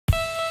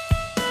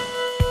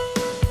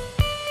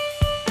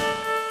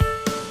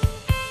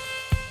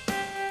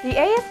The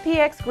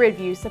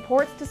ASPxGridView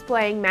supports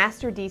displaying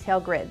master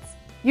detail grids.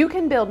 You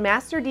can build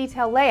master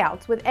detail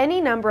layouts with any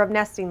number of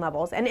nesting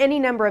levels and any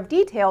number of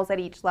details at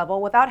each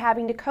level without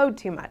having to code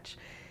too much.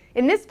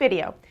 In this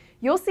video,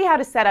 you'll see how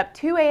to set up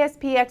two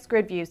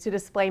ASPxGridViews to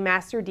display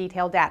master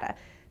detail data.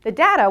 The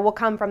data will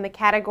come from the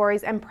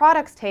categories and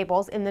products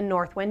tables in the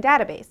Northwind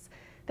database.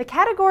 The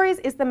categories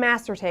is the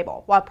master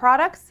table, while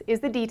products is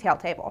the detail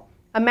table.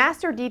 A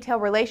master detail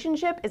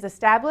relationship is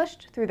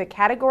established through the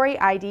category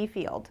ID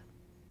field.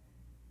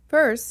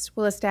 First,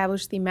 we'll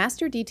establish the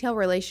master detail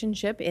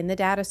relationship in the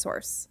data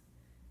source.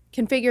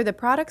 Configure the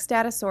products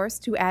data source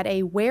to add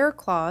a where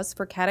clause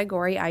for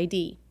category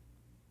ID.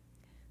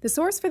 The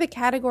source for the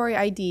category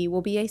ID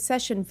will be a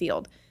session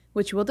field,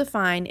 which we'll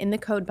define in the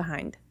code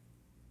behind.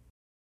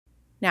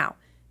 Now,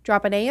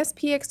 drop an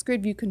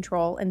ASPxGridView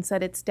control and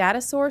set its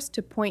data source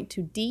to point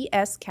to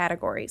DS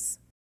categories.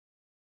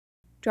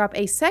 Drop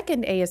a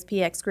second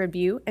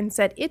ASPxGridView and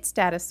set its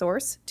data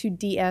source to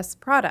DS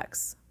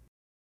products.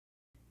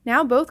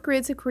 Now both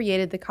grids have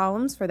created the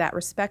columns for that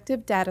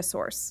respective data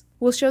source.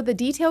 We'll show the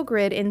detail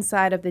grid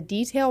inside of the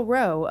detail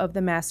row of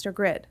the master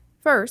grid.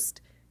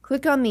 First,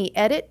 click on the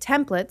Edit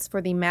Templates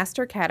for the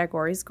Master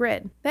Categories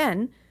grid.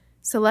 Then,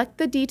 select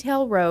the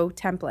Detail Row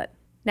template.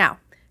 Now,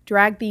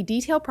 drag the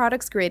Detail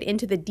Products grid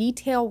into the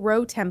Detail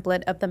Row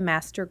template of the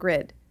master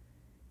grid.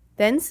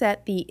 Then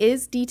set the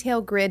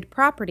isDetailGrid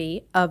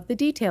property of the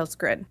Details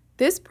grid.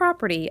 This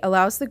property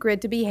allows the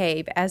grid to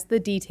behave as the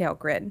detail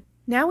grid.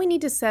 Now we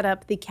need to set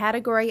up the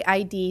category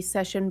ID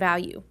session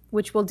value,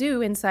 which we'll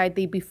do inside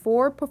the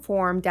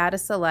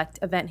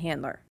BeforePerform.DataSelect event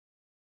handler.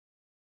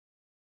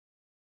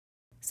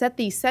 Set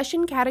the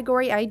session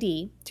category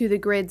ID to the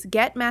grid's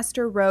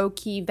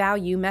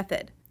getMasterRowKeyValue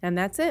method, and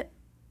that's it.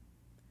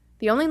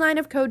 The only line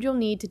of code you'll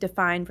need to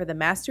define for the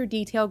master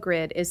detail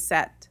grid is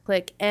set.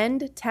 Click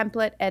End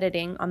Template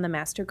Editing on the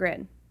master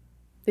grid.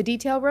 The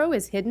detail row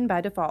is hidden by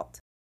default.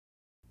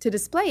 To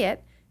display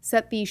it,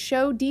 set the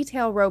Show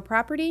Detail Row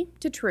property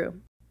to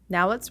true.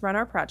 Now let's run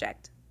our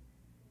project.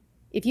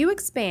 If you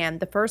expand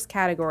the first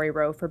category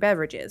row for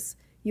beverages,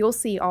 you'll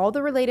see all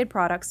the related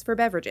products for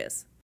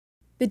beverages.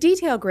 The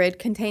detail grid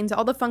contains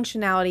all the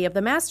functionality of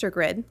the master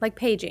grid, like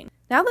paging.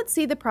 Now let's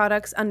see the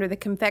products under the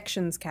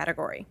confections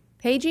category.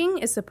 Paging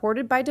is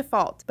supported by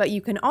default, but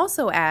you can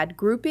also add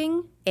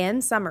grouping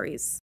and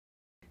summaries.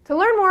 To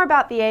learn more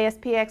about the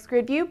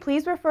ASPxGridView,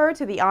 please refer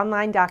to the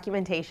online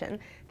documentation.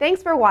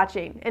 Thanks for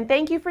watching, and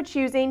thank you for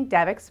choosing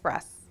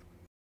DevExpress.